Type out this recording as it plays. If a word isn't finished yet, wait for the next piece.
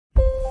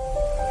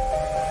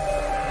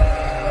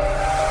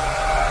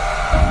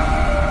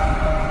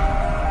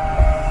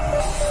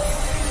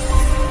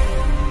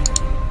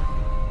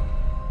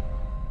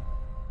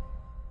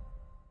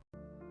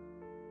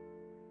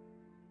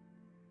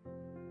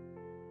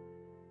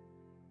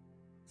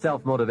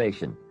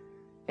self-motivation.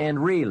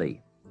 And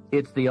really,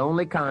 it's the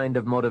only kind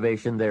of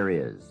motivation there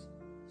is.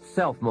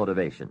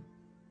 Self-motivation.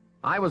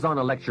 I was on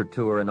a lecture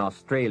tour in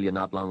Australia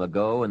not long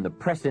ago, and the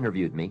press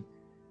interviewed me,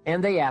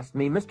 and they asked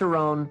me, "Mr.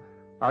 Rohn,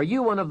 are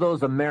you one of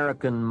those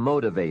American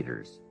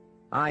motivators?"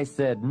 I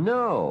said,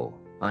 "No,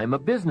 I'm a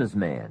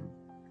businessman.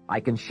 I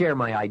can share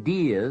my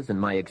ideas and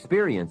my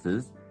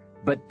experiences,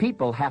 but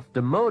people have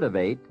to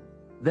motivate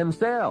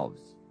themselves."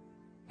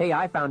 Hey,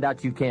 I found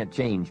out you can't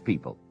change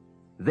people.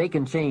 They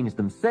can change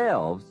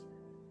themselves,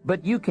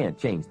 but you can't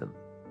change them.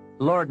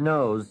 Lord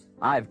knows,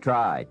 I've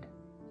tried.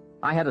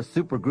 I had a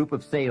super group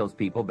of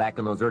salespeople back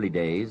in those early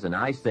days, and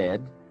I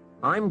said,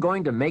 I'm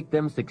going to make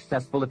them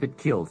successful if it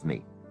kills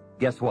me.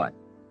 Guess what?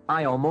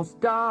 I almost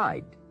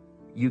died.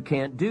 You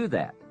can't do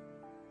that.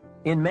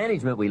 In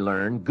management, we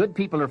learn good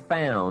people are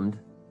found,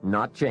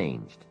 not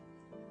changed.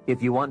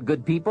 If you want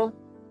good people,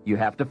 you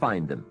have to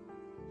find them.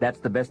 That's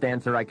the best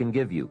answer I can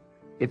give you.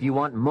 If you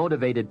want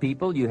motivated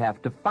people, you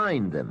have to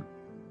find them,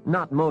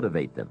 not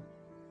motivate them.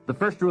 The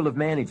first rule of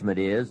management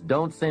is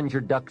don't send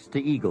your ducks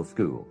to Eagle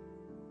School.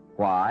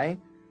 Why?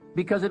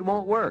 Because it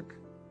won't work.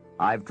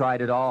 I've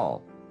tried it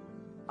all.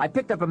 I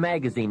picked up a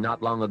magazine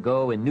not long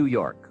ago in New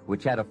York,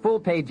 which had a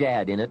full-page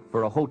ad in it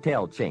for a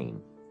hotel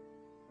chain.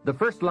 The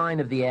first line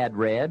of the ad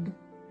read,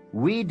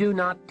 "We do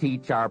not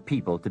teach our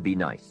people to be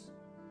nice."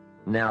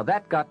 Now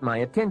that got my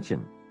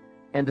attention.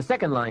 And the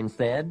second line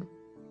said,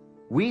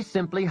 "We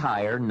simply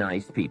hire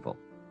nice people."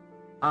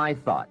 I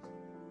thought,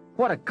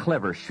 what a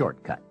clever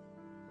shortcut.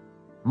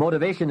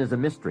 Motivation is a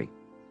mystery.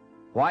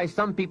 Why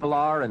some people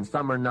are and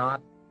some are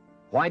not.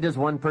 Why does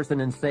one person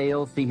in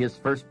sales see his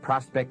first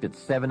prospect at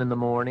 7 in the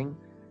morning,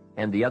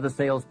 and the other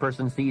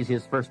salesperson sees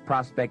his first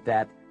prospect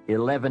at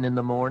 11 in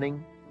the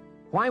morning?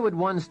 Why would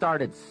one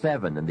start at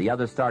 7 and the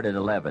other start at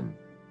 11?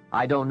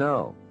 I don't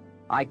know.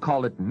 I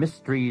call it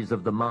mysteries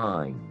of the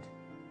mind.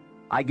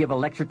 I give a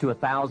lecture to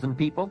 1,000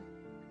 people.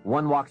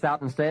 One walks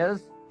out and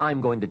says,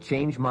 I'm going to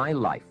change my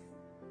life.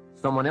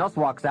 Someone else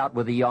walks out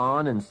with a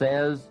yawn and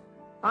says,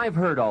 I've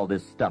heard all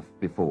this stuff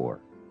before.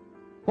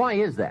 Why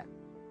is that?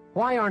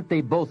 Why aren't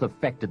they both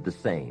affected the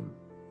same?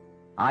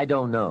 I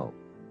don't know.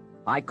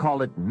 I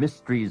call it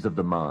mysteries of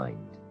the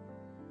mind.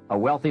 A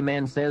wealthy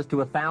man says to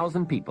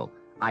 1,000 people,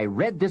 I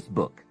read this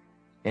book,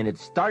 and it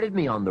started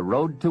me on the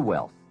road to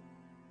wealth.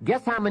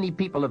 Guess how many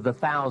people of the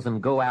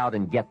 1,000 go out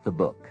and get the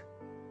book?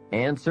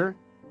 Answer,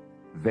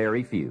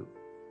 very few.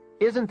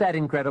 Isn't that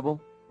incredible?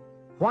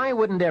 Why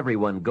wouldn't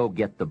everyone go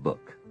get the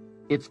book?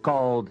 It's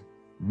called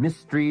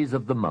Mysteries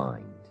of the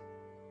Mind.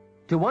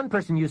 To one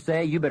person you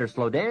say, you better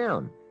slow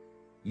down.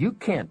 You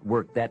can't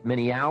work that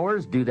many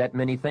hours, do that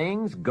many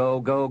things, go,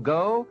 go,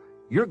 go.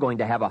 You're going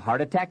to have a heart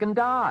attack and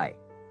die.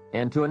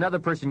 And to another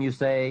person you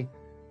say,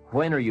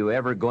 when are you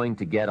ever going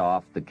to get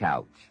off the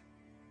couch?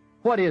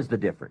 What is the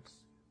difference?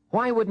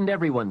 Why wouldn't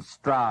everyone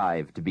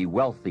strive to be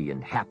wealthy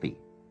and happy?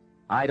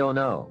 I don't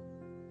know.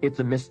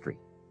 It's a mystery.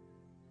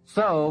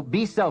 So,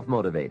 be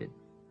self-motivated.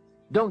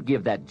 Don't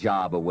give that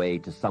job away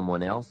to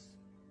someone else.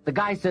 The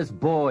guy says,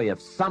 boy, if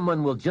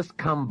someone will just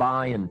come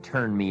by and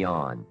turn me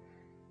on.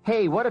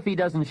 Hey, what if he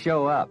doesn't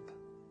show up?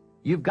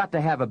 You've got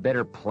to have a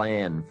better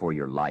plan for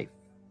your life.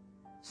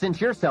 Since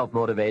you're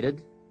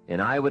self-motivated,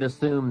 and I would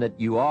assume that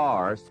you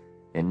are,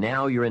 and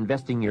now you're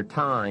investing your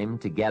time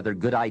to gather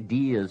good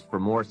ideas for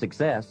more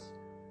success,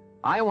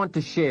 I want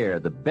to share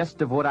the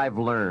best of what I've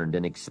learned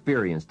and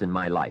experienced in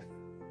my life.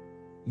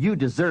 You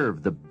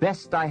deserve the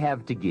best I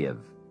have to give,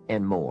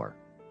 and more.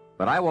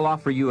 But I will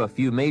offer you a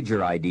few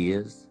major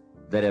ideas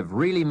that have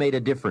really made a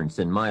difference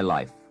in my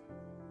life,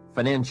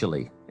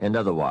 financially and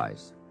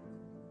otherwise.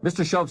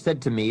 Mr. Schultz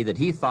said to me that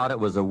he thought it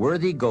was a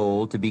worthy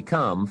goal to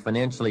become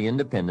financially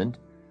independent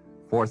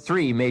for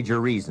 3 major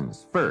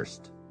reasons.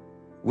 First,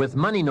 with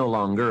money no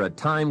longer a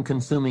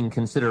time-consuming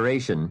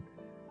consideration,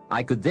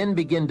 I could then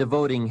begin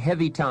devoting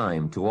heavy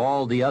time to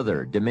all the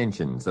other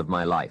dimensions of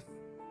my life.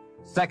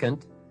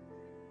 Second,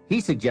 he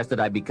suggested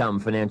I become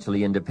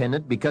financially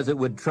independent because it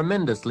would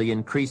tremendously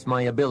increase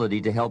my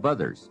ability to help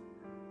others.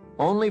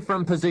 Only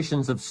from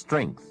positions of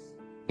strength,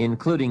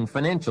 including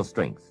financial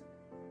strength,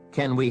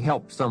 can we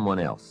help someone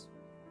else.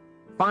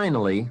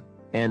 Finally,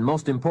 and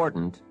most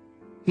important,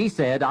 he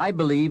said, I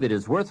believe it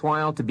is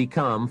worthwhile to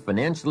become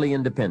financially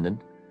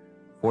independent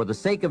for the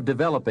sake of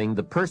developing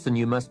the person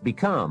you must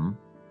become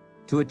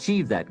to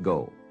achieve that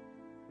goal.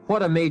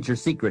 What a major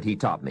secret he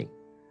taught me.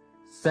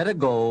 Set a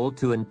goal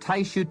to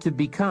entice you to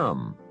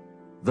become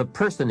the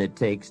person it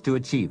takes to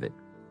achieve it.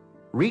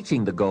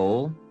 Reaching the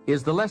goal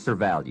is the lesser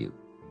value.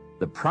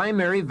 The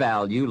primary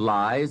value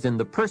lies in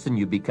the person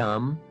you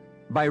become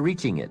by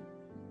reaching it.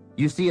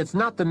 You see, it's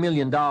not the $1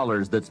 million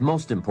that's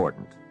most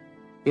important.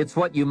 It's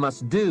what you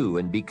must do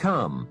and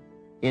become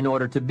in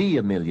order to be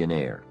a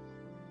millionaire.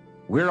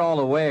 We're all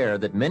aware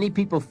that many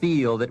people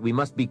feel that we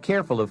must be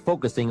careful of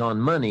focusing on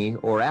money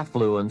or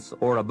affluence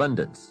or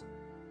abundance.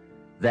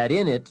 That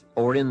in it,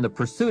 or in the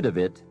pursuit of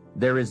it,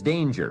 there is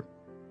danger.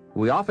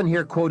 We often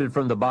hear quoted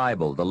from the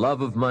Bible, the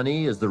love of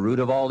money is the root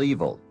of all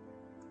evil.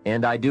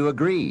 And I do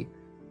agree.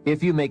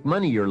 If you make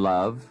money your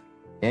love,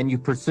 and you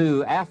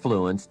pursue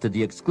affluence to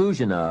the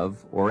exclusion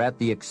of or at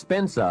the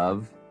expense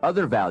of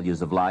other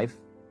values of life,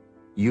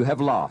 you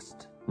have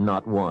lost,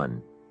 not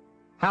won.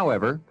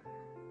 However,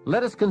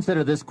 let us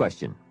consider this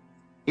question.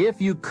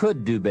 If you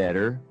could do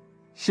better,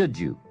 should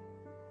you?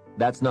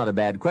 That's not a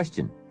bad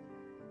question.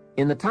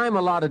 In the time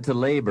allotted to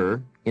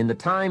labor, in the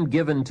time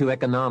given to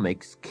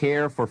economics,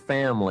 care for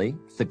family,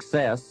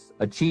 success,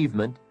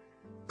 achievement,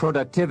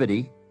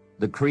 productivity,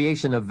 the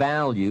creation of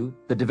value,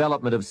 the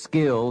development of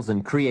skills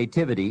and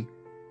creativity,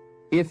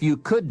 if you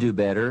could do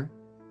better,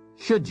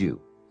 should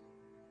you?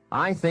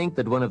 I think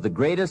that one of the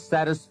greatest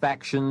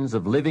satisfactions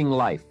of living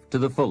life to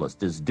the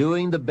fullest is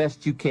doing the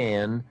best you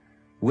can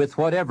with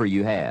whatever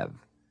you have.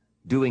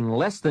 Doing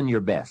less than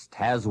your best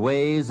has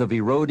ways of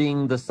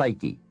eroding the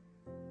psyche.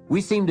 We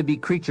seem to be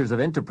creatures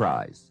of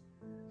enterprise.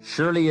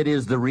 Surely it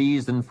is the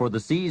reason for the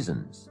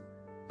seasons.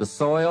 The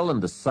soil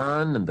and the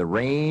sun and the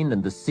rain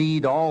and the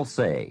seed all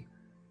say,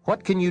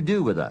 "What can you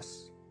do with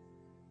us?"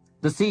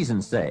 The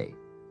seasons say,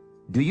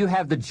 "Do you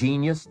have the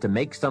genius to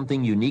make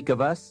something unique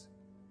of us?"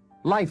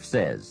 Life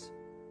says,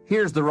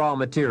 "Here's the raw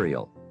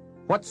material.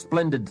 What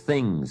splendid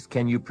things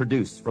can you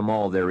produce from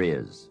all there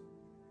is?"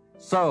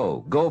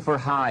 So, go for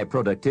high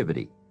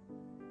productivity,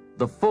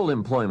 the full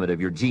employment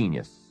of your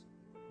genius,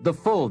 the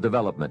full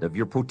development of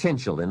your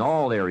potential in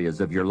all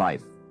areas of your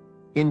life,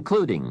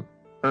 including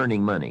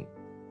earning money.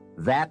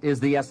 That is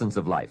the essence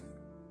of life.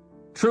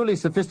 Truly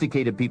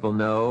sophisticated people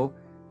know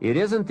it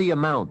isn't the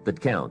amount that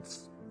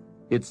counts.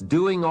 It's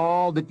doing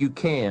all that you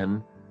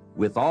can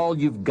with all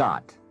you've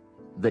got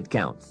that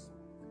counts.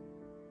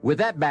 With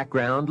that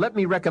background, let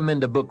me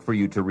recommend a book for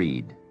you to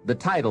read. The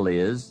title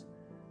is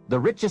The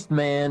Richest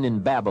Man in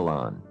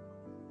Babylon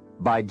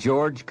by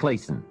George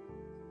Clason.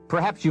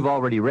 Perhaps you've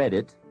already read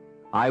it.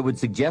 I would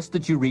suggest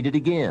that you read it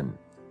again.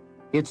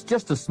 It's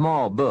just a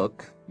small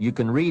book. You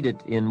can read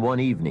it in one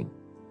evening.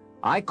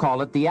 I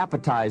call it the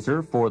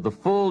appetizer for the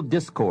full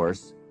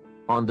discourse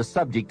on the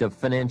subject of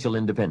financial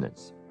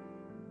independence.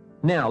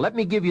 Now, let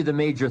me give you the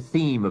major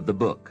theme of the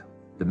book.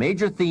 The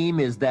major theme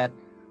is that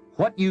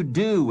what you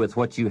do with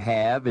what you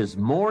have is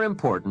more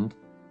important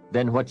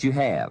than what you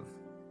have.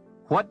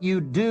 What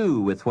you do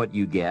with what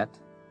you get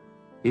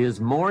is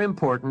more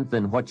important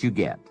than what you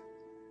get.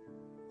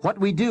 What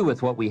we do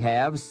with what we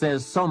have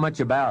says so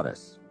much about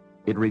us.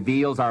 It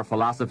reveals our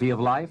philosophy of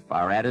life,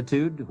 our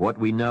attitude, what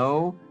we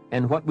know,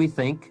 and what we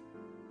think,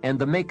 and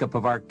the makeup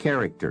of our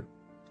character.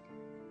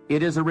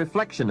 It is a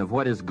reflection of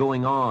what is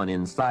going on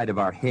inside of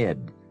our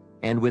head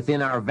and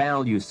within our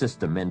value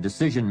system and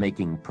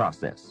decision-making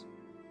process.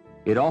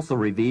 It also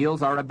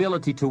reveals our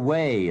ability to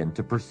weigh and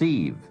to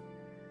perceive.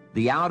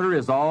 The outer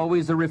is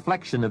always a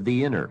reflection of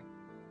the inner.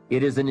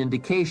 It is an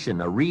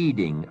indication, a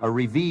reading, a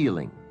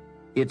revealing.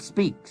 It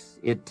speaks,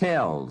 it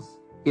tells,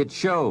 it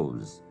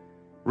shows.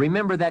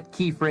 Remember that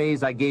key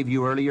phrase I gave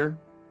you earlier?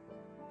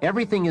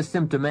 Everything is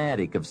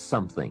symptomatic of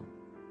something,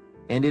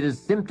 and it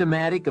is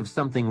symptomatic of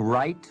something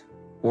right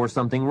or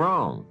something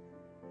wrong.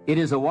 It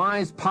is a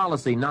wise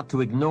policy not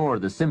to ignore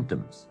the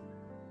symptoms,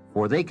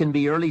 for they can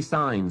be early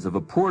signs of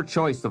a poor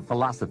choice of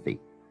philosophy,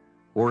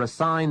 or a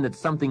sign that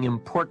something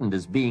important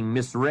is being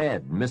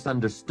misread,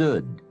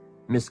 misunderstood,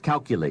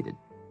 miscalculated.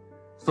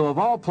 So of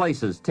all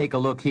places, take a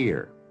look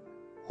here.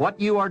 What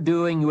you are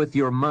doing with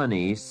your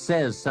money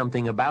says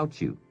something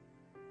about you.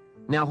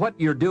 Now, what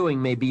you're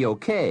doing may be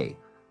okay.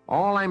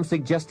 All I'm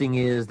suggesting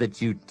is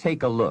that you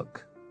take a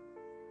look.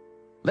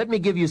 Let me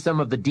give you some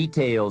of the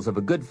details of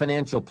a good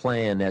financial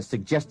plan as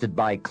suggested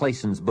by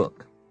Clason's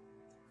book.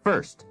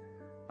 First,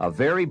 a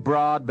very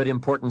broad but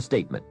important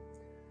statement.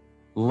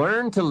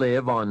 Learn to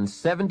live on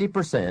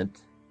 70%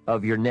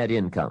 of your net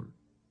income.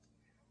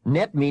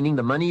 Net meaning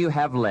the money you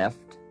have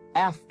left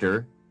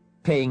after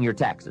paying your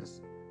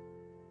taxes.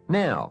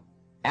 Now,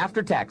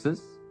 after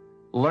taxes,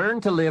 learn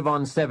to live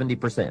on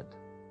 70%.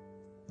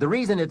 The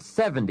reason it's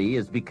 70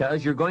 is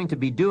because you're going to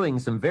be doing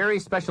some very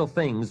special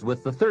things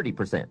with the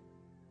 30%.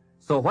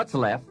 So what's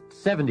left,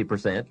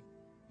 70%,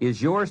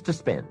 is yours to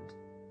spend.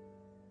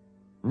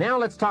 Now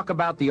let's talk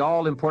about the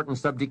all-important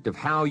subject of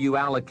how you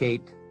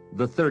allocate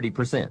the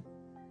 30%.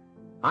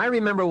 I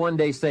remember one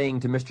day saying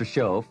to Mr.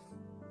 Schoaf,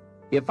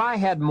 if I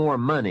had more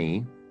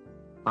money,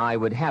 I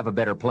would have a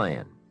better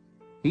plan.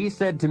 He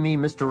said to me,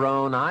 Mr.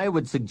 Rohn, I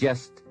would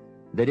suggest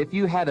that if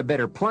you had a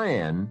better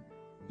plan,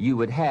 you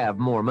would have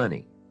more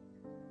money.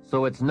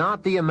 So it's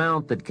not the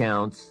amount that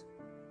counts,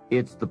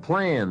 it's the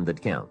plan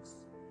that counts.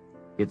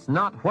 It's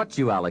not what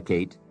you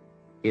allocate,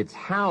 it's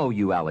how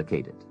you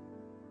allocate it.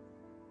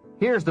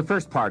 Here's the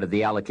first part of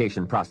the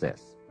allocation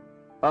process.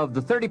 Of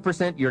the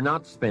 30% you're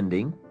not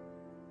spending,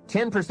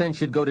 10%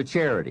 should go to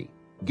charity,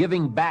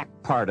 giving back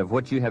part of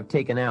what you have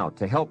taken out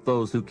to help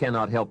those who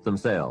cannot help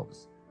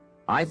themselves.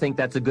 I think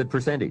that's a good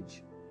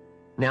percentage.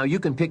 Now, you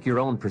can pick your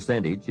own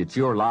percentage. It's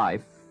your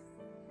life.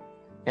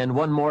 And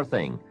one more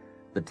thing.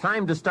 The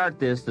time to start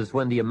this is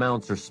when the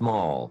amounts are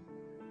small.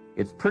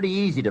 It's pretty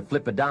easy to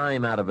flip a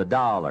dime out of a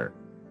dollar,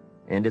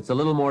 and it's a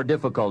little more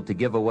difficult to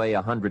give away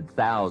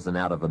 100,000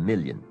 out of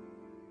 1,000,000.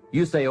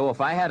 You say, oh, if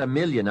I had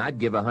 1,000,000, I'd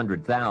give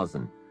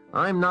 100,000.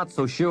 I'm not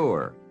so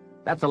sure.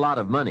 That's a lot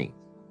of money.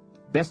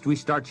 Best we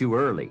start you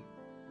early,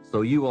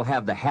 so you will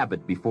have the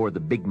habit before the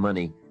big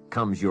money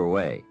comes your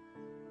way.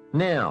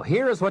 Now,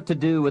 here is what to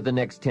do with the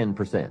next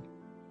 10%.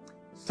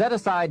 Set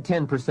aside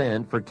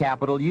 10% for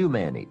capital you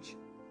manage.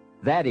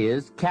 That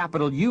is,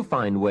 capital you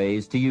find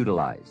ways to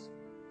utilize.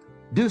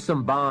 Do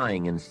some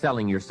buying and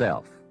selling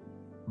yourself.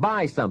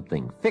 Buy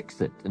something,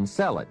 fix it, and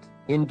sell it.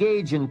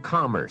 Engage in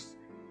commerce,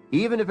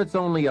 even if it's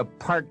only a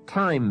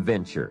part-time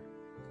venture.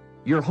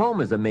 Your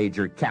home is a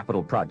major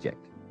capital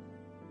project.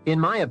 In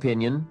my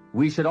opinion,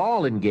 we should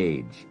all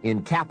engage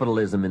in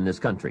capitalism in this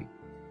country.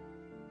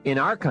 In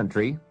our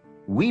country,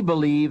 we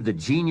believe the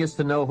genius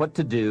to know what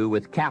to do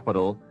with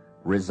capital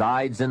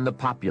resides in the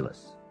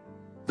populace,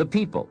 the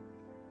people,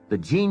 the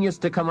genius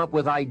to come up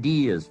with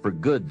ideas for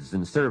goods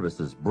and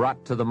services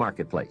brought to the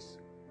marketplace.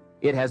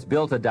 It has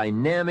built a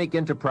dynamic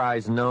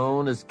enterprise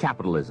known as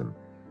capitalism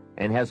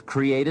and has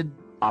created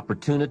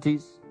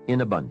opportunities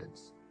in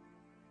abundance.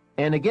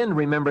 And again,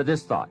 remember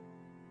this thought.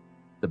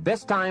 The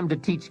best time to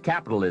teach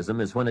capitalism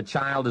is when a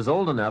child is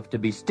old enough to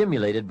be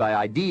stimulated by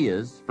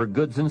ideas for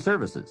goods and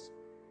services.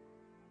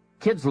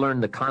 Kids learn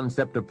the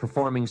concept of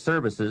performing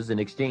services in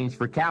exchange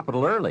for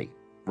capital early,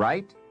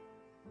 right?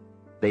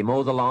 They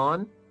mow the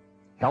lawn,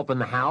 help in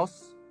the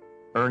house,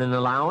 earn an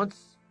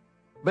allowance,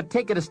 but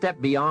take it a step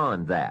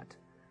beyond that,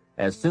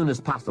 as soon as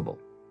possible.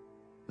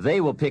 They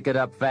will pick it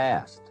up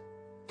fast.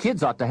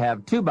 Kids ought to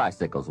have 2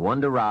 bicycles,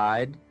 one to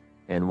ride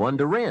and one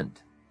to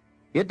rent.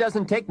 It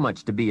doesn't take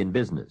much to be in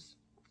business.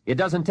 It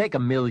doesn't take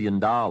 $1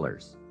 million.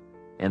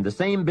 And the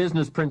same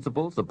business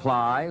principles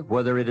apply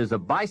whether it is a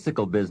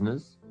bicycle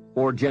business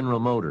or General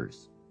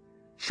Motors.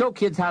 Show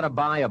kids how to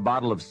buy a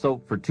bottle of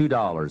soap for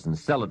 $2 and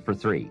sell it for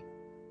 $3.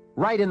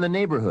 Right in the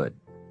neighborhood.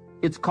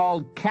 It's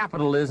called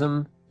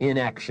capitalism in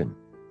action.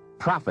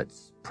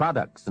 Profits,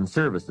 products, and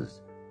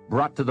services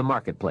brought to the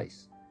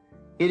marketplace.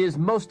 It is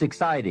most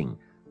exciting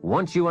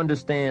once you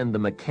understand the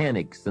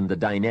mechanics and the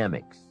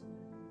dynamics.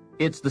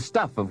 It's the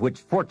stuff of which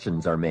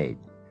fortunes are made.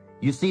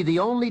 You see, the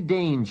only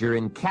danger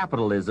in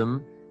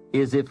capitalism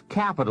is if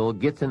capital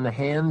gets in the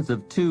hands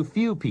of too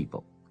few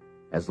people.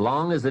 As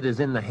long as it is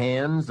in the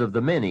hands of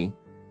the many,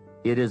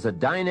 it is a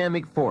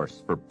dynamic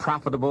force for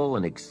profitable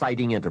and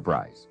exciting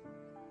enterprise.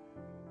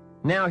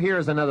 Now here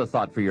is another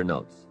thought for your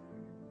notes.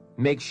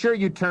 Make sure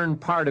you turn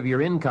part of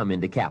your income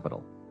into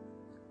capital.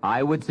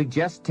 I would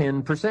suggest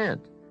 10%.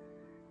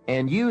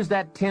 And use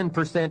that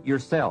 10%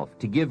 yourself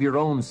to give your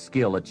own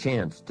skill a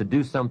chance to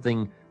do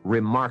something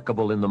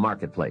remarkable in the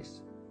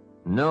marketplace.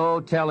 No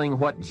telling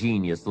what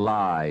genius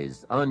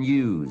lies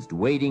unused,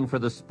 waiting for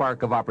the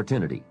spark of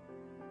opportunity.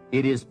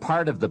 It is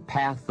part of the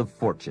path of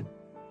fortune.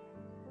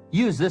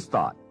 Use this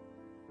thought.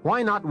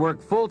 Why not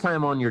work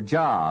full-time on your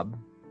job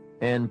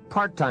and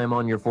part-time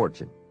on your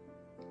fortune?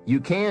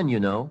 You can, you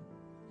know.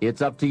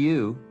 It's up to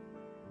you.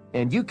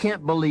 And you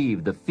can't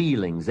believe the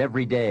feelings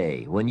every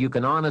day when you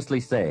can honestly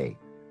say,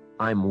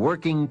 I'm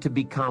working to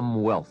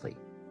become wealthy.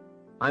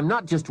 I'm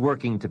not just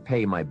working to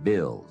pay my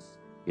bills.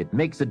 It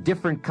makes a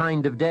different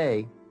kind of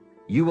day.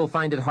 You will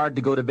find it hard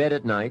to go to bed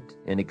at night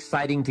and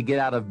exciting to get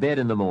out of bed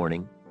in the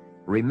morning.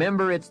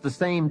 Remember, it's the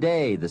same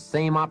day, the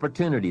same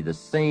opportunity, the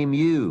same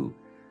you.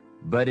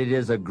 But it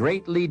is a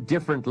greatly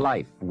different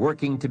life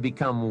working to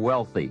become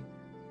wealthy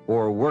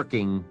or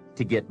working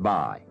to get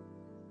by.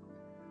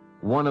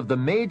 One of the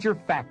major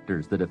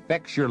factors that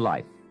affects your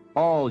life,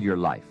 all your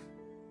life,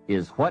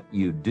 is what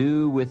you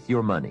do with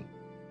your money.